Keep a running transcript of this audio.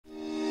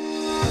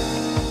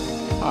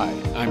Hi,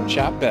 I'm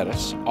Chap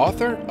Bettis,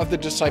 author of The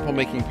Disciple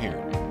Making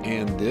Parent,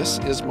 and this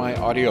is my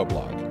audio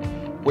blog,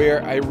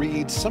 where I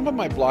read some of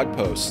my blog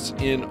posts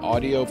in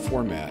audio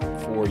format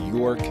for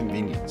your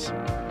convenience.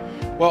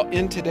 Well,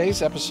 in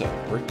today's episode,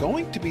 we're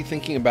going to be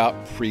thinking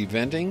about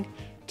preventing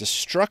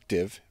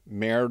destructive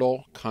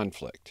marital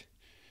conflict.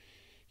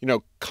 You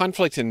know,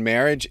 conflict in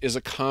marriage is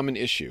a common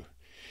issue,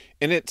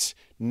 and it's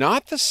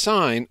not the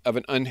sign of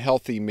an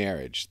unhealthy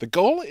marriage. The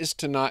goal is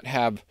to not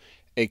have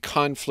a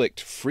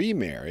conflict-free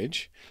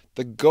marriage.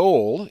 The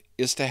goal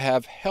is to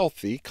have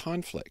healthy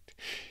conflict.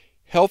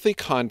 Healthy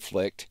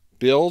conflict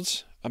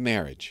builds a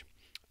marriage.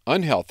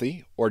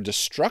 Unhealthy or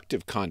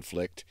destructive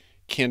conflict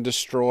can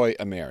destroy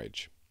a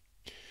marriage.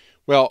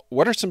 Well,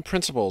 what are some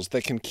principles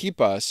that can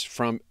keep us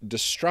from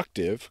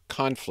destructive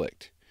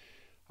conflict?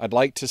 I'd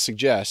like to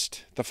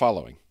suggest the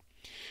following.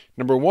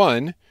 Number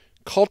one,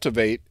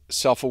 cultivate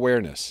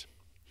self-awareness.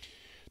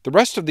 The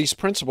rest of these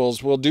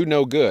principles will do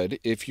no good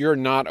if you're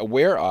not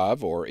aware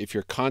of or if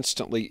you're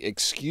constantly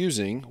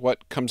excusing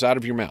what comes out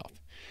of your mouth.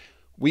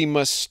 We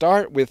must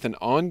start with an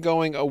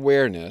ongoing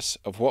awareness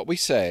of what we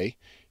say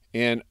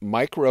and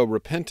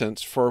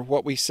micro-repentance for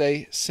what we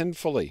say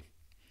sinfully.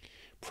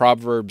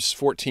 Proverbs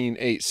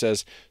 14:8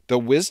 says, "The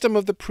wisdom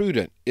of the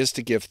prudent is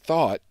to give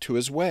thought to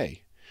his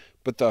way,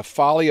 but the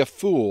folly of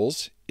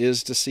fools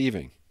is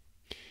deceiving."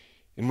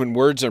 And when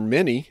words are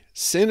many,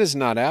 sin is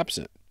not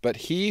absent, but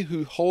he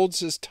who holds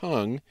his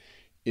tongue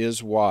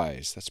is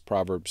wise. That's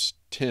Proverbs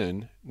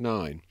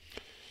 10:9.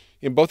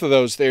 In both of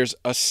those, there's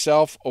a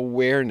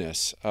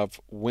self-awareness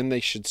of when they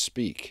should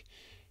speak.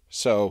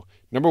 So,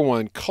 number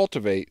one,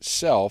 cultivate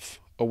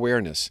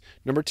self-awareness.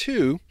 Number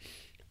two,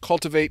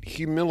 cultivate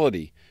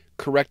humility,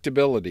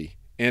 correctability,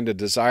 and a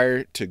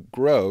desire to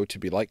grow to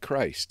be like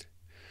Christ.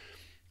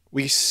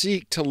 We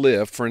seek to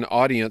live for an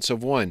audience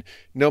of one,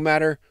 no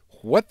matter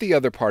what the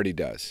other party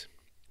does.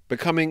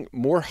 Becoming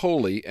more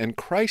holy and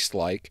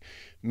Christ-like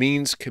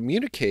means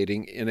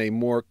communicating in a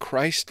more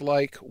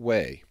Christ-like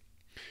way.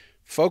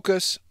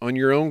 Focus on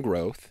your own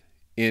growth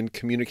in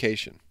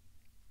communication.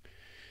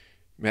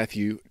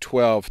 Matthew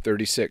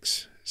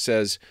 12:36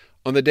 says,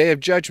 "On the day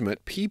of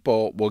judgment,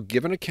 people will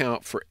give an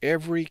account for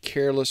every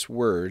careless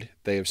word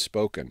they have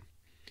spoken."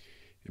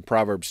 And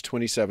Proverbs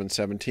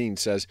 27:17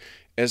 says,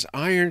 "As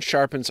iron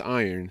sharpens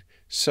iron,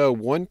 so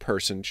one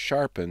person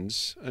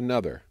sharpens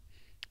another."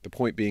 The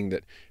point being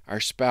that our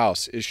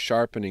spouse is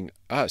sharpening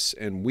us,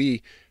 and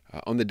we,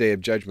 on the day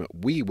of judgment,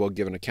 we will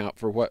give an account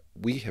for what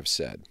we have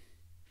said.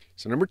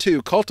 So number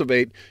two,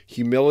 cultivate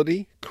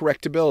humility,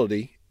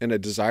 correctability, and a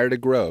desire to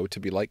grow to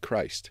be like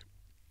Christ.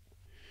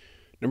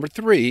 Number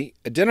three,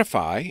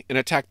 identify and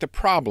attack the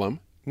problem,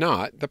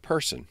 not the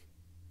person.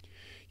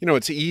 You know,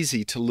 it's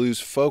easy to lose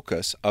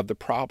focus of the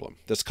problem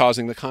that's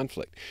causing the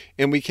conflict,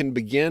 and we can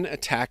begin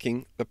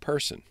attacking the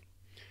person.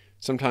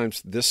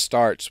 Sometimes this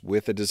starts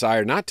with a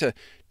desire not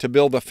to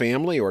build a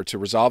family or to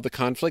resolve the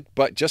conflict,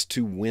 but just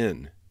to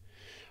win.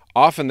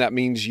 Often that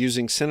means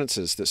using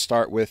sentences that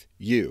start with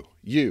you,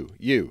 you,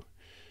 you.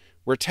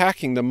 We're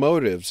attacking the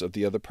motives of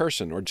the other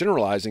person or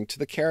generalizing to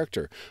the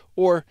character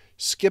or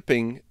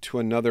skipping to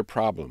another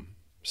problem.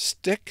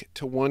 Stick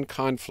to one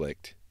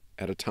conflict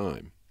at a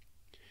time.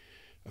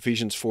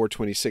 Ephesians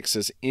 4:26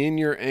 says, "In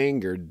your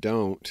anger,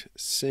 don't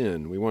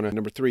sin." We want to,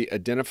 number three,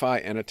 identify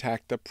and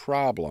attack the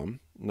problem,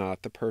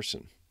 not the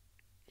person.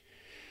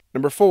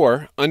 Number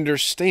four,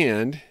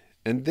 understand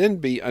and then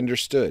be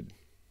understood.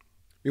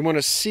 We want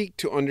to seek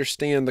to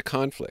understand the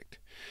conflict.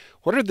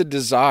 What are the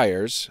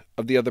desires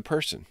of the other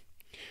person?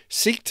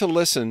 Seek to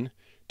listen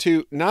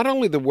to not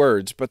only the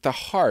words, but the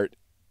heart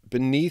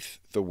beneath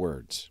the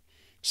words.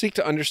 Seek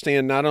to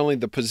understand not only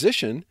the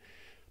position,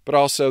 but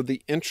also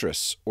the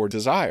interests or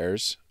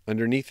desires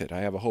underneath it.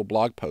 I have a whole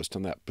blog post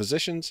on that,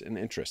 positions and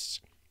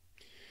interests.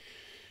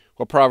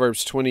 Well,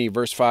 Proverbs 20,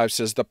 verse 5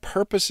 says, "The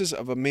purposes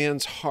of a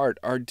man's heart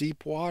are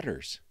deep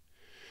waters,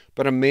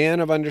 but a man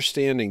of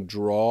understanding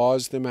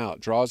draws them out,"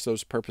 draws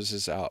those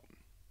purposes out.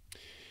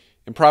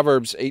 And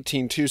Proverbs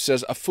 18:2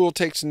 says, "A fool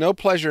takes no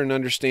pleasure in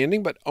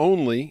understanding, but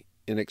only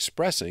in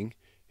expressing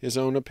his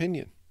own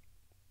opinion."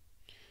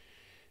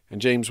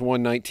 And James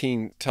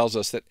 1:19 tells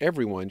us that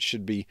everyone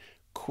should be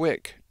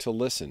quick to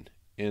listen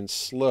and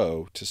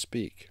slow to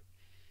speak.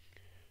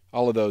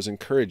 All of those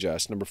encourage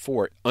us. Number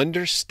four,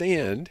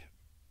 understand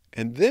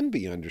and then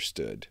be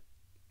understood.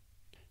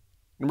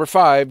 Number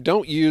five,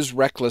 don't use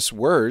reckless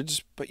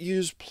words, but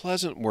use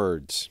pleasant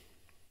words.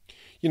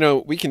 You know,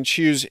 we can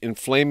choose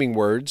inflaming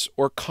words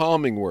or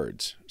calming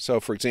words. So,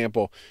 for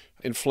example,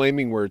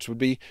 inflaming words would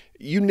be,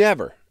 "You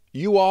never,"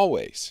 "You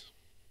always."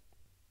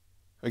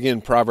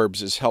 Again,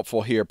 Proverbs is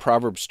helpful here.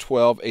 Proverbs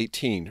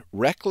 12:18,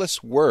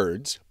 "Reckless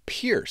words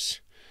pierce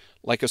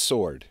like a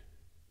sword,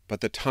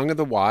 but the tongue of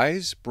the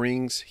wise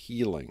brings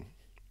healing."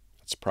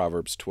 That's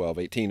Proverbs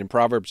 12:18. In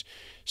Proverbs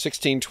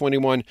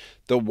 16:21,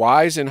 "The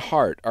wise in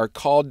heart are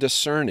called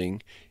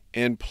discerning,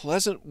 and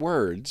pleasant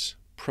words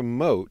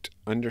promote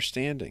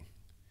understanding."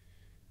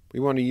 We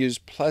want to use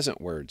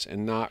pleasant words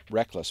and not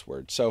reckless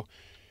words. So,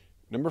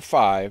 number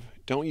five,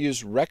 don't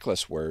use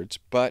reckless words,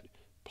 but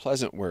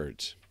pleasant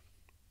words.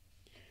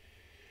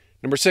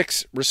 Number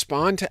 6,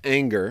 respond to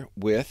anger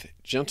with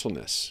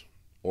gentleness.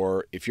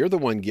 Or if you're the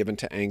one given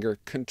to anger,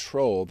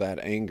 control that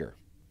anger.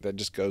 That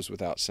just goes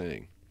without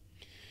saying.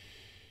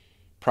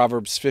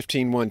 Proverbs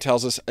 15:1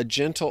 tells us, a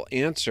gentle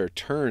answer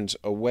turns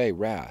away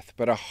wrath,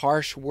 but a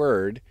harsh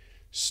word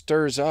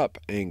stirs up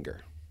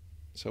anger.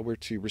 So we're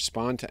to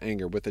respond to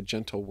anger with a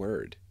gentle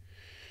word.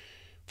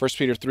 1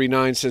 Peter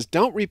 3:9 says,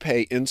 don't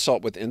repay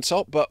insult with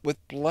insult, but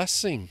with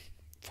blessing,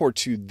 for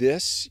to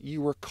this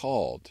you were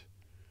called.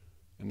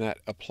 And that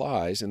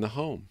applies in the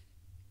home.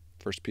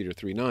 1 Peter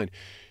 3:9.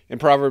 And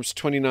Proverbs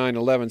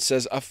 29:11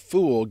 says, a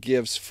fool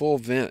gives full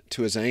vent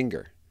to his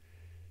anger,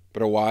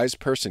 but a wise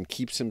person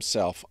keeps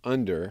himself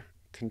under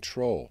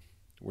control.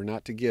 We're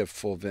not to give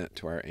full vent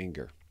to our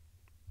anger.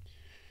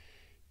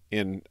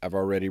 And I've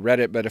already read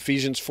it, but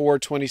Ephesians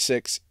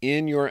 4:26,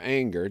 in your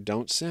anger,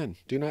 don't sin.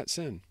 Do not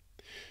sin.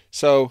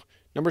 So,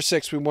 number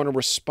 6, we want to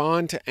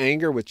respond to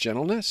anger with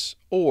gentleness,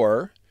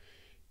 or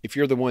if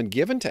you're the one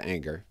given to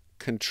anger,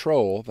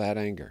 control that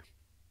anger.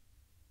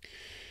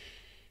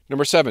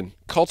 Number 7,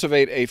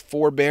 cultivate a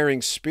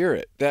forbearing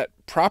spirit that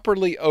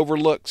properly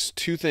overlooks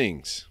two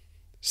things: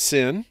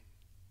 sin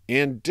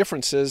and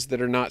differences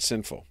that are not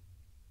sinful.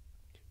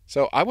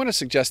 So I want to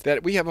suggest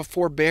that we have a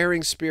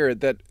forbearing spirit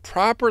that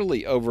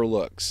properly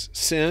overlooks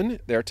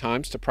sin. There are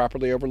times to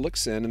properly overlook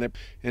sin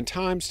and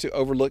times to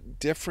overlook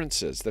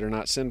differences that are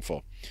not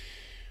sinful.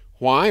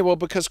 Why? Well,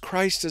 because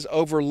Christ has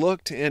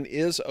overlooked and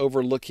is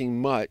overlooking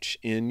much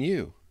in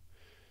you.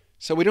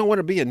 So we don't want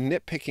to be a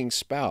nitpicking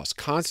spouse,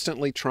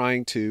 constantly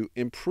trying to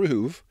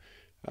improve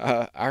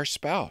our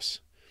spouse.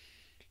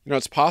 You know,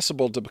 it's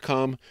possible to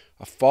become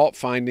a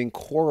fault-finding,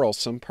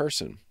 quarrelsome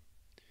person.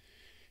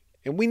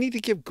 And we need to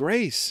give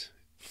grace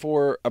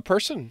for a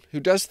person who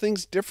does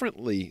things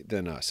differently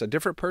than us, a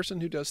different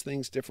person who does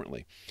things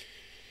differently.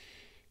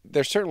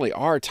 There certainly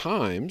are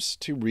times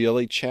to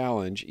really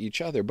challenge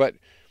each other, but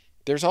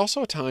there's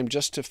also a time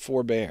just to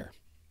forbear.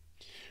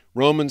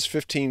 Romans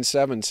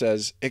 15:7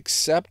 says,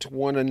 accept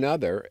one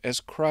another as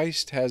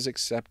Christ has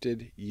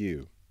accepted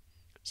you.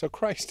 So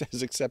Christ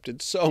has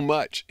accepted so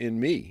much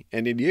in me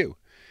and in you.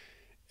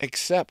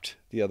 Accept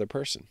the other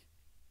person.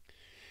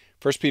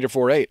 1 Peter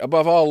 4:8,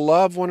 above all,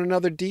 love one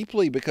another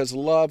deeply, because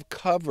love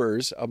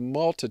covers a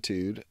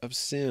multitude of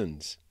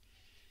sins.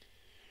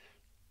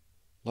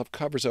 Love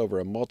covers over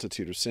a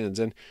multitude of sins.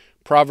 And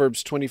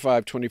Proverbs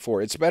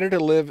 25:24, it's better to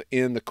live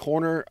in the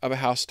corner of a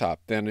housetop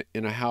than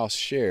in a house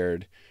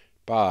shared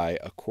by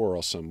a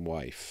quarrelsome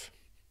wife.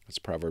 That's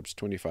Proverbs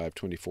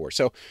 25:24.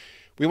 So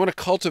we want to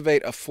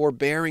cultivate a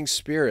forbearing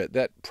spirit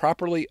that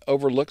properly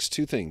overlooks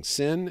two things: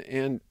 sin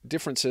and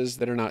differences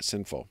that are not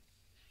sinful.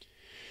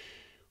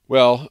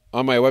 Well,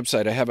 on my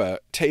website, I have a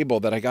table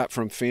that I got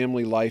from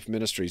Family Life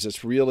Ministries.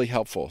 It's really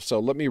helpful.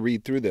 So let me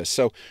read through this.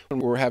 So when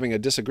we're having a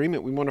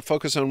disagreement, we want to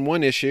focus on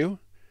one issue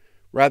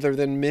rather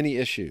than many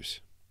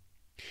issues.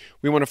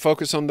 We want to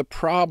focus on the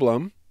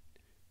problem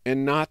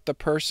and not the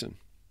person.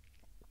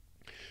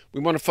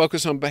 We want to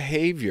focus on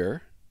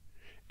behavior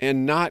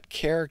and not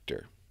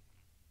character.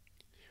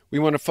 We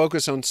want to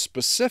focus on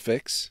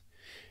specifics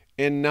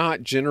and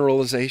not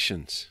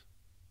generalizations.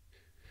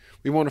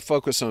 We want to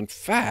focus on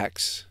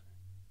facts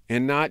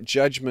and not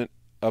judgment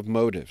of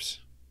motives.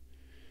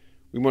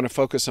 We want to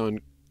focus on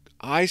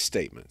I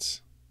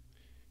statements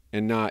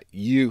and not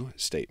you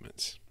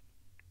statements.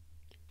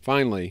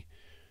 Finally,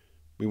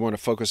 we want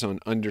to focus on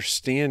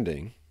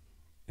understanding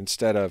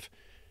instead of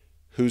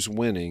who's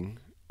winning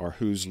or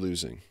who's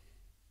losing.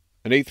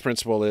 An eighth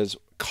principle is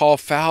call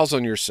fouls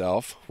on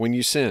yourself when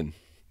you sin.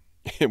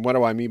 And what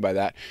do I mean by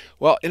that?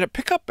 Well, in a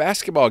pickup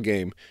basketball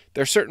game,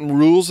 there are certain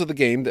rules of the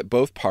game that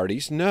both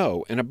parties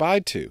know and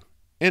abide to.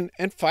 And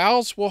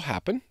fouls will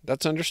happen.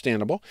 That's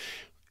understandable.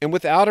 And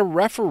without a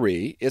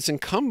referee, it's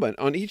incumbent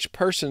on each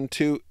person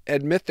to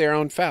admit their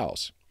own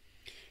fouls.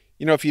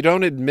 You know, if you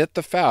don't admit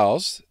the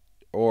fouls,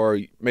 or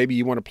maybe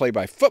you want to play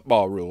by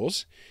football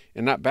rules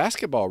and not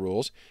basketball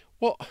rules,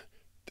 well,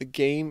 the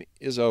game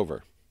is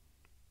over.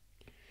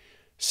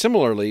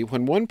 Similarly,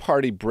 when one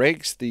party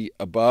breaks the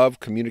above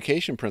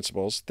communication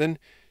principles, then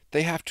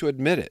they have to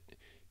admit it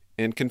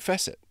and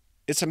confess it.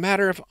 It's a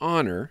matter of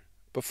honor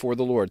before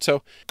the Lord.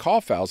 So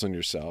call fouls on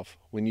yourself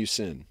when you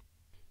sin.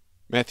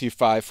 Matthew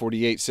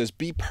 5:48 says,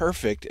 be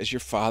perfect as your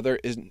Father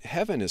in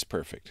heaven is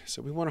perfect.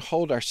 So we want to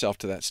hold ourselves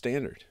to that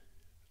standard.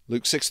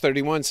 Luke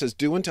 6:31 says,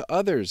 do unto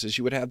others as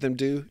you would have them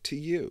do to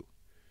you.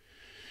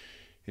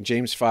 And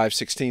James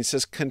 5:16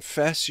 says,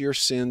 confess your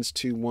sins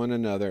to one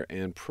another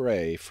and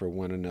pray for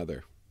one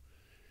another.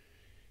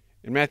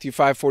 In Matthew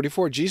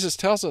 5:44, Jesus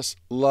tells us,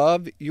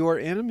 love your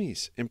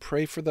enemies and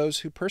pray for those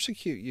who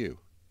persecute you.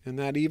 And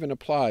that even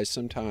applies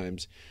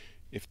sometimes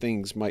if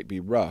things might be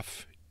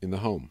rough in the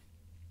home.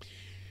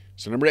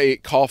 So number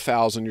 8, call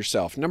fouls on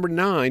yourself. Number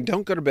 9,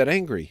 don't go to bed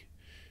angry.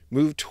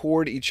 Move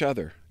toward each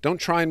other. Don't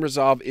try and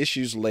resolve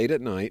issues late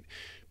at night,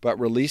 but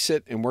release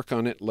it and work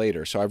on it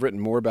later. So I've written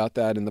more about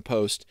that in the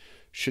post,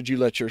 should you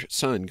let your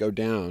sun go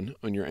down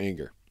on your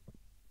anger.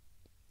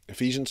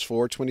 Ephesians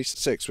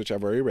 4:26, which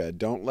I've already read,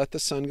 don't let the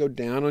sun go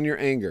down on your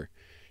anger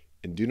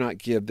and do not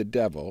give the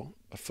devil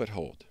a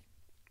foothold.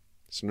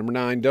 So number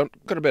 9,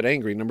 don't go to bed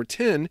angry. Number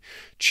 10,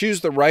 choose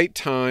the right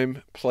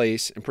time,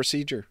 place, and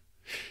procedure.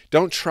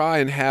 Don't try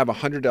and have a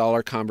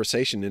 $100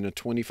 conversation in a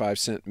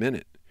 25-cent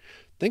minute.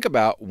 Think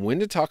about when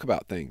to talk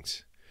about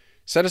things.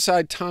 Set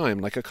aside time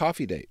like a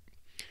coffee date.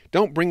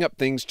 Don't bring up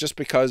things just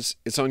because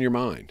it's on your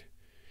mind.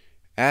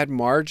 Add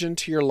margin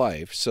to your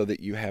life so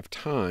that you have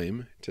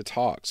time to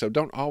talk. So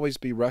don't always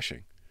be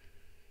rushing.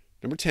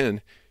 Number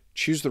 10,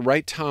 choose the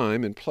right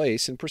time and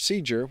place and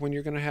procedure when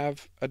you're going to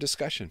have a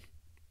discussion.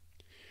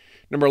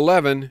 Number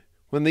 11,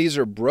 when these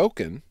are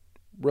broken,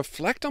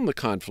 reflect on the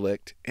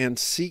conflict and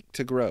seek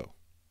to grow.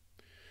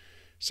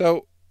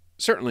 So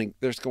certainly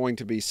there's going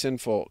to be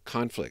sinful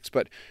conflicts,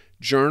 but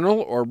journal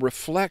or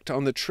reflect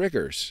on the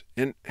triggers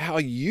and how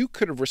you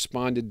could have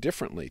responded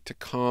differently to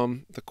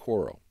calm the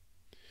quarrel.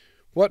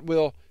 What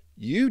will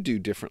you do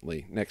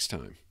differently next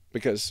time?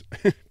 Because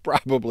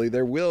probably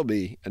there will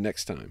be a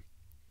next time.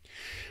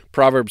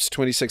 Proverbs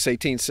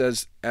 26:18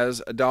 says,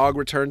 as a dog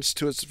returns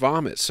to its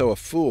vomit, so a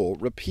fool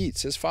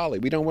repeats his folly.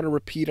 We don't want to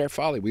repeat our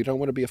folly. We don't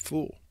want to be a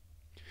fool.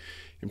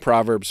 In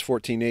Proverbs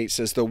 14:8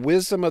 says, the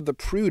wisdom of the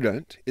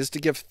prudent is to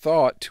give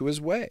thought to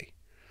his way,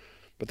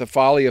 but the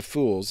folly of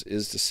fools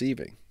is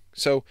deceiving.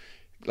 So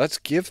let's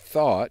give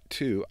thought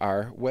to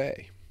our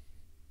way.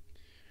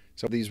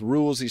 So these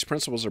rules, these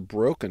principles are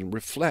broken.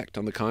 Reflect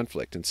on the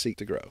conflict and seek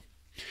to grow.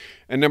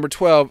 And number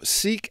 12,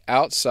 seek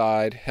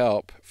outside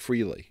help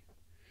freely.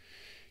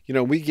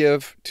 We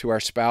give to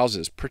our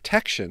spouses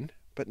protection,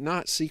 but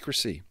not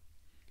secrecy.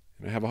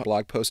 And I have a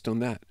blog post on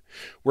that.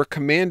 We're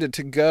commanded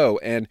to go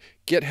and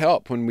get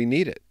help when we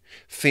need it.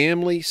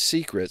 Family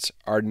secrets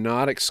are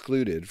not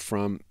excluded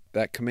from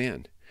that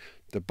command.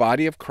 The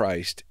body of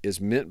Christ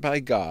is meant by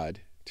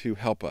God to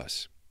help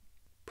us.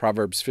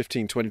 Proverbs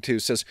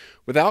 15:22 says,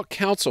 without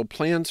counsel,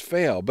 plans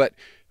fail, but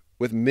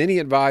with many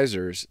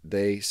advisors,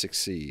 they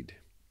succeed.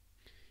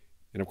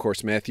 And of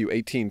course, Matthew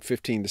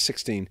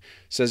 18:15-16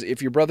 says,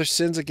 if your brother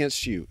sins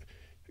against you,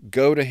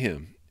 go to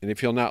him. And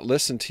if he'll not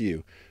listen to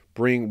you,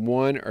 bring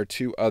 1 or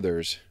 2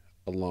 others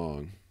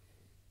along.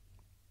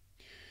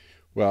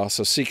 Well,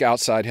 so seek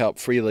outside help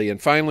freely.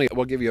 And finally,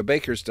 we'll give you a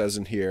baker's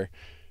dozen here.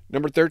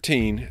 Number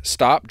 13,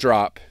 stop,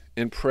 drop,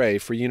 and pray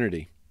for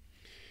unity.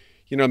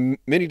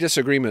 Many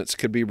disagreements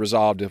could be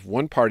resolved if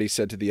one party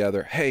said to the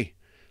other, hey,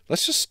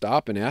 let's just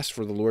stop and ask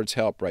for the Lord's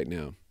help right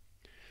now.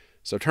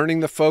 So turning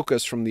the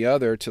focus from the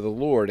other to the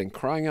Lord and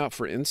crying out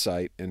for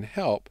insight and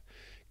help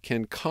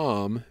can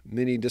calm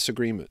many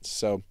disagreements.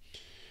 So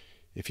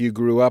if you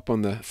grew up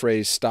on the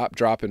phrase stop,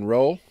 drop, and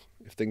roll,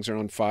 if things are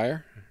on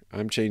fire,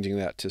 I'm changing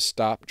that to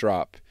stop,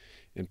 drop,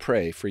 and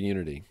pray for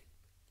unity.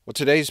 Well,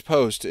 today's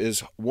post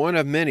is one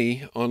of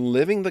many on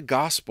living the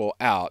gospel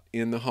out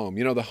in the home.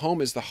 The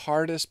home is the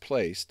hardest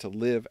place to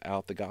live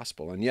out the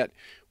gospel, and yet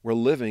we're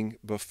living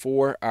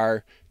before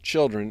our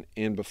children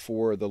and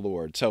before the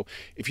Lord. So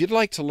if you'd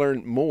like to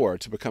learn more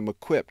to become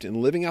equipped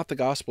in living out the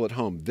gospel at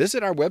home,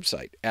 visit our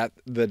website at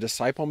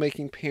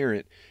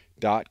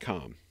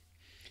thedisciplemakingparent.com.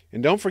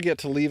 And don't forget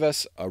to leave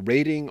us a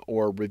rating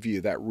or review.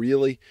 That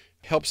really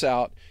helps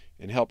out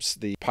and helps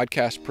the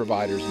podcast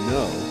providers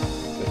know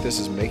that this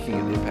is making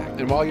an impact.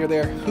 And while you're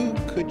there, who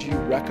could you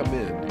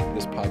recommend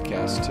this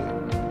podcast to?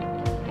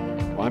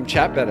 Well, I'm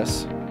Chap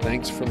Bettis.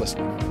 Thanks for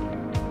listening.